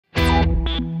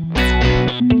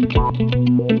Hello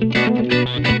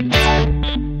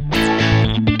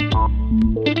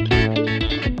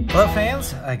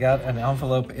fans, I got an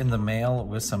envelope in the mail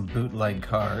with some bootleg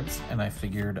cards, and I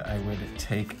figured I would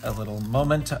take a little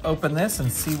moment to open this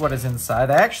and see what is inside.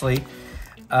 I actually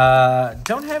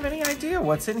don't have any idea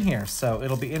what's in here, so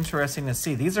it'll be interesting to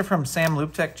see. These are from Sam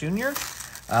Luptek Jr.,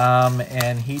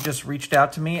 and he just reached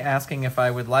out to me asking if I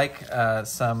would like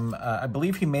some, I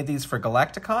believe he made these for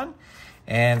Galacticon,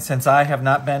 and since I have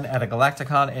not been at a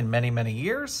Galacticon in many, many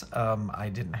years, I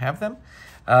didn't have them.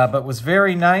 But was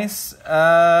very nice.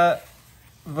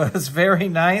 Was very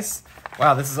nice.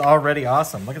 Wow, this is already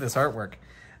awesome. Look at this artwork.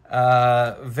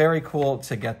 Very cool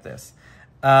to get this.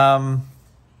 There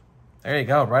you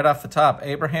go, right off the top.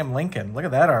 Abraham Lincoln. Look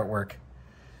at that artwork.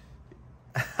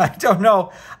 I don't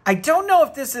know. I don't know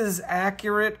if this is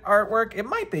accurate artwork. It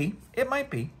might be. It might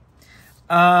be.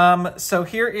 So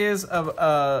here is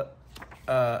a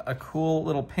cool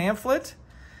little pamphlet.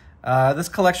 This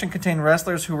collection contained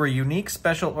wrestlers who were unique,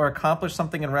 special, or accomplished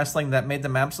something in wrestling that made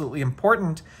them absolutely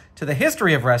important to the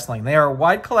history of wrestling. They are a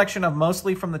wide collection of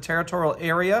mostly from the territorial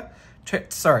era,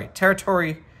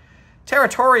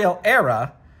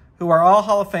 who are all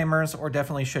Hall of Famers or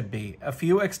definitely should be. A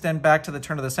few extend back to the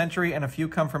turn of the century, and a few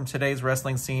come from today's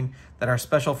wrestling scene that are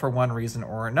special for one reason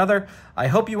or another. I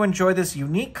hope you enjoy this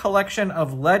unique collection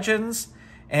of legends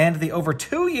and the over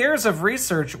 2 years of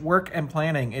research, work, and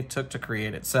planning it took to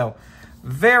create it. So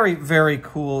very, very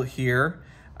cool here.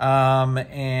 I'll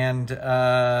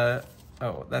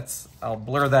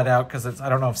blur that out because I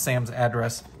don't know if Sam's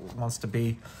address wants to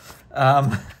be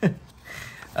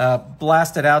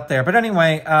blasted out there. But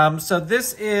anyway, so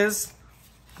this is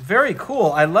very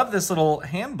cool. I love this little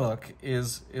handbook,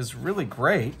 is really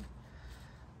great.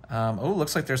 Oh,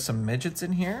 looks like there's some midgets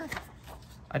in here.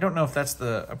 I don't know if that's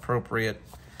the appropriate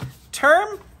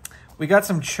term. We got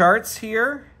some charts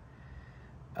here.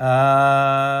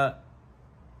 Out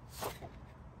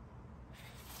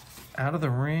of the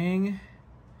ring.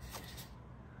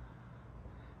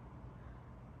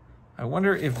 I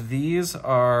wonder if these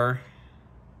are...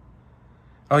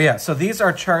 Oh yeah, so these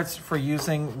are charts for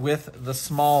using with the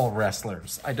small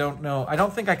wrestlers. I don't know. I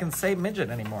don't think I can say midget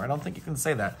anymore. I don't think you can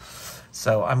say that.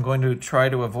 So I'm going to try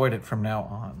to avoid it from now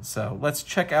on. So let's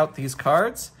check out these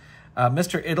cards.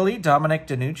 Mr. Italy, Dominic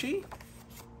DeNucci.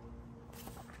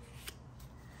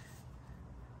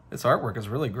 This artwork is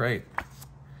really great.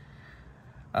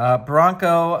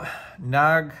 Bronco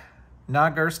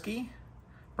Nagurski.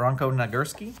 Bronco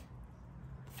Nagurski.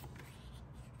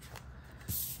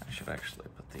 I should actually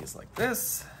put these like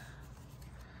this.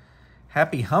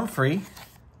 Happy Humphrey.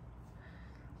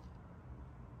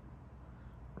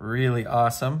 Really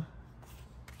awesome.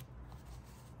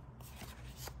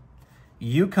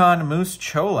 Yukon Moose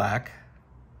Cholak.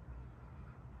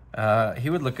 He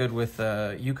would look good with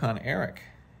Yukon Eric.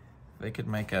 They could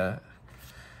make a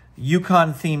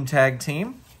Yukon themed tag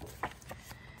team.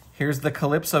 Here's the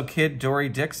Calypso Kid, Dory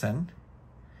Dixon.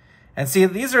 And see,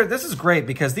 this is great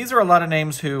because these are a lot of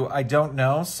names who I don't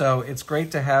know. So it's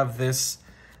great to have this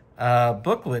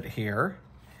booklet here.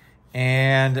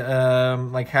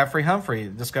 And like Haffrey Humphrey,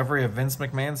 discovery of Vince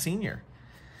McMahon Sr.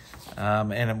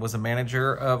 And it was a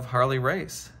manager of Harley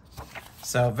Race.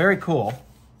 So very cool.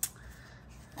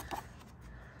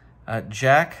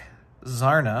 Jack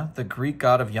Zarna, the Greek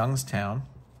god of Youngstown.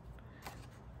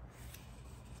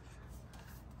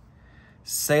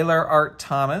 Sailor Art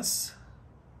Thomas.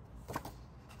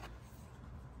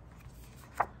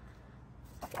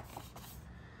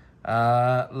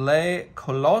 Les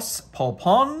Colosses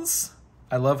Polpons.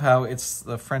 I love how it's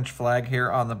the French flag here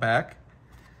on the back.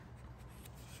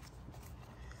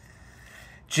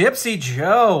 Gypsy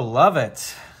Joe, love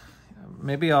it.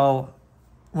 Maybe I'll...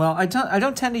 Well, I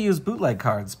don't tend to use bootleg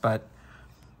cards, but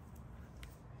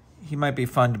he might be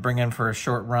fun to bring in for a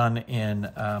short run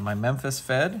in my Memphis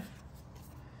Fed.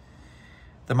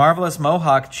 The Marvelous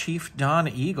Mohawk Chief Don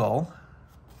Eagle.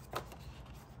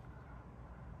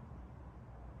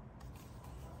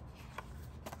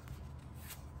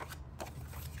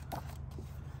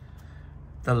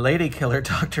 The Lady Killer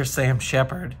Dr. Sam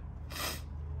Shepard.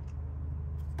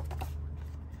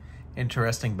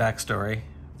 Interesting backstory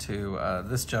to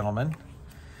this gentleman.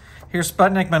 Here's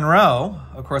Sputnik Monroe.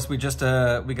 Of course, we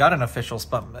got an official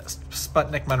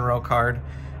Sputnik Monroe card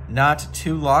not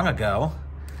too long ago.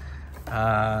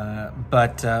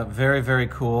 But very, very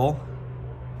cool.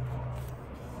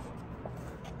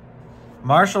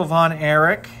 Marshall Von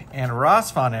Erich and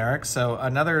Ross Von Erich. So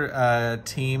another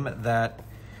team that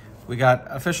we got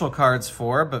official cards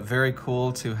for, but very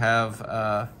cool to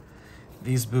have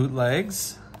these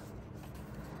bootlegs.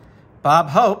 Bob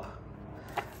Hope.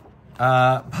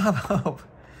 Bob Hope.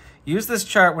 Use this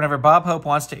chart whenever Bob Hope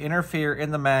wants to interfere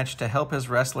in the match to help his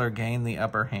wrestler gain the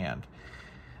upper hand.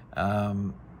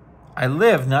 I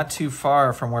live not too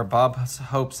far from where Bob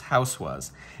Hope's house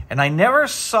was, and I never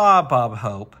saw Bob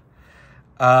Hope,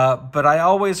 but I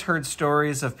always heard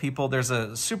stories of people. There's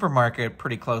a supermarket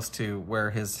pretty close to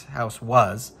where his house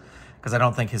was, because I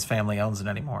don't think his family owns it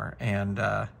anymore, and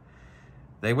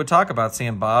they would talk about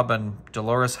seeing Bob and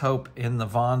Dolores Hope in the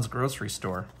Vaughn's grocery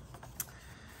store.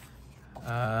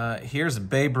 Here's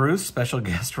Babe Ruth, special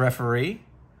guest referee.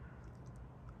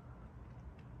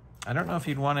 I don't know if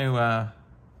you'd want to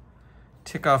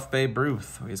tick off Babe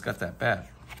Ruth. Oh, he's got that bad.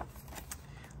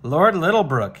 Lord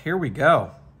Littlebrook, here we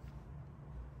go.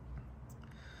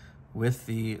 With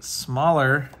the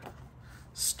smaller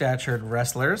statured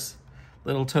wrestlers.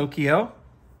 Little Tokyo.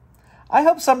 I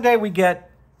hope someday we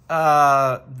get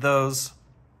those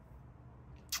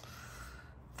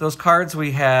cards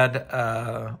we had.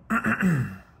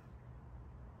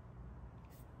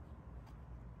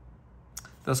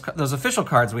 Those official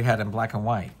cards we had in black and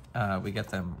white. We get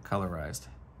them colorized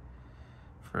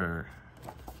for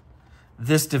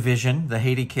this division. The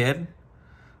Haiti Kid.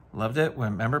 Loved it.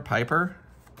 Remember Piper?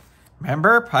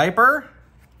 Remember Piper?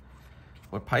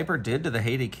 What Piper did to the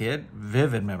Haiti Kid?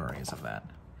 Vivid memories of that.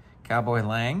 Cowboy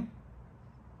Lang.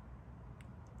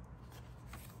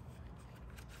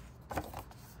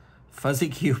 Fuzzy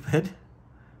Cupid.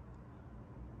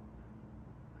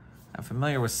 I'm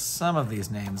familiar with some of these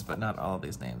names, but not all of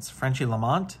these names. Frenchie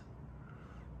Lamont.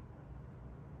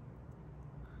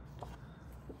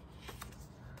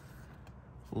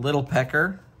 Little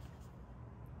Pecker.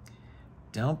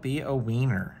 Don't be a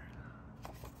wiener.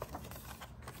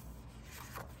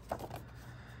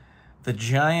 The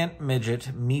Giant Midget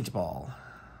Meatball.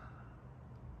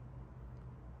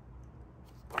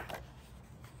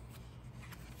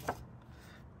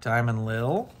 Diamond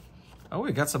Lil. Oh,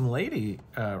 we got some lady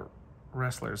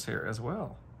wrestlers here as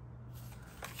well.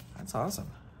 That's awesome.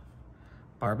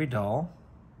 Barbie Doll.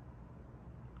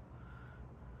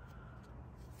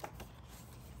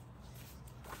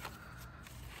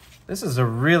 This is a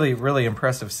really, really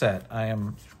impressive set. I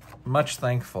am much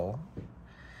thankful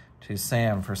to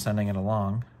Sam for sending it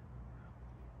along.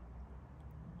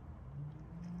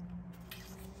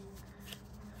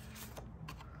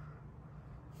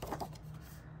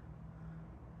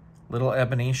 Little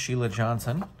Ebony, Sheila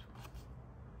Johnson.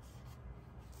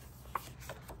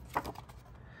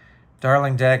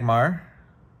 Darling Dagmar.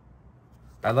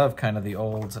 I love kind of the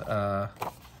old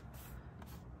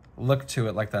look to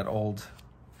it, like that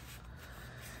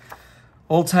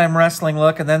old-time wrestling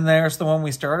look. And then there's the one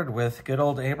we started with, good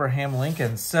old Abraham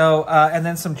Lincoln. So, and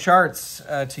then some charts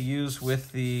to use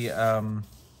with the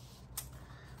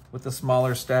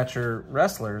smaller stature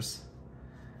wrestlers.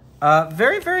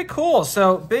 Very, very cool.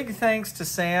 So big thanks to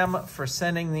Sam for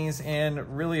sending these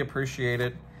in. Really appreciate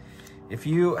it. If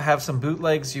you have some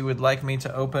bootlegs you would like me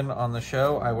to open on the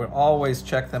show, I would always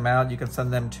check them out. You can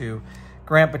send them to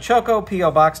Grant Pachoco,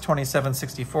 P.O. Box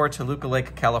 2764, Toluca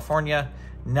Lake, California,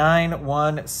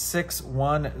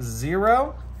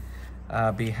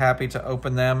 91610. Be happy to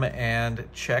open them and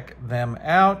check them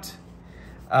out.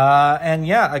 And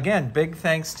yeah, again, big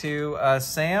thanks to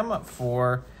Sam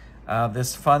for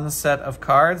this fun set of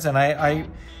cards. And I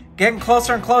getting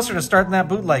closer and closer to starting that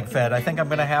bootleg fed. I think I'm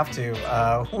going to have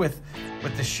to with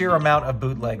the sheer amount of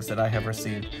bootlegs that I have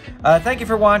received. Thank you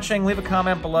for watching. Leave a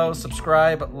comment below,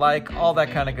 subscribe, like, all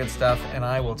that kind of good stuff, and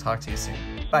I will talk to you soon.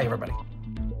 Bye, everybody.